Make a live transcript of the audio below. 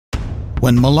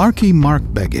When Malarkey Mark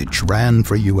Begich ran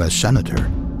for U.S.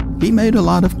 Senator, he made a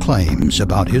lot of claims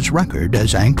about his record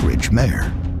as Anchorage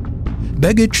mayor.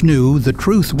 Begich knew the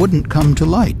truth wouldn't come to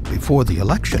light before the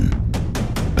election.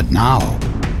 But now,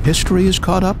 history is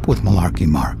caught up with Malarkey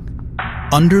Mark.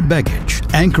 Under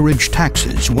Begich, Anchorage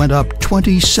taxes went up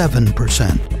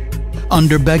 27%.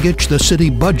 Under Begich, the city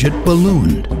budget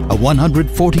ballooned, a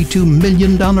 $142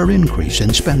 million increase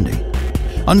in spending.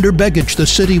 Under Begich, the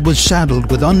city was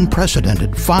saddled with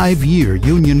unprecedented 5-year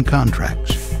union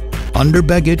contracts. Under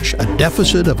Begich, a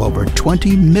deficit of over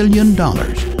 $20 million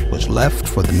was left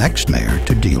for the next mayor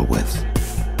to deal with.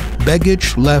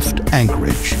 Begich left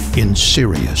Anchorage in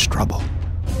serious trouble.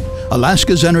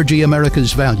 Alaska's Energy,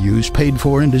 America's Values paid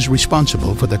for and is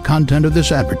responsible for the content of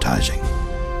this advertising.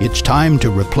 It's time to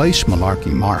replace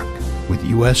Malarkey Mark with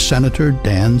U.S. Senator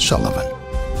Dan Sullivan.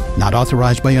 Not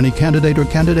authorized by any candidate or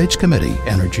candidates committee.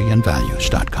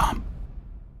 EnergyandValues.com.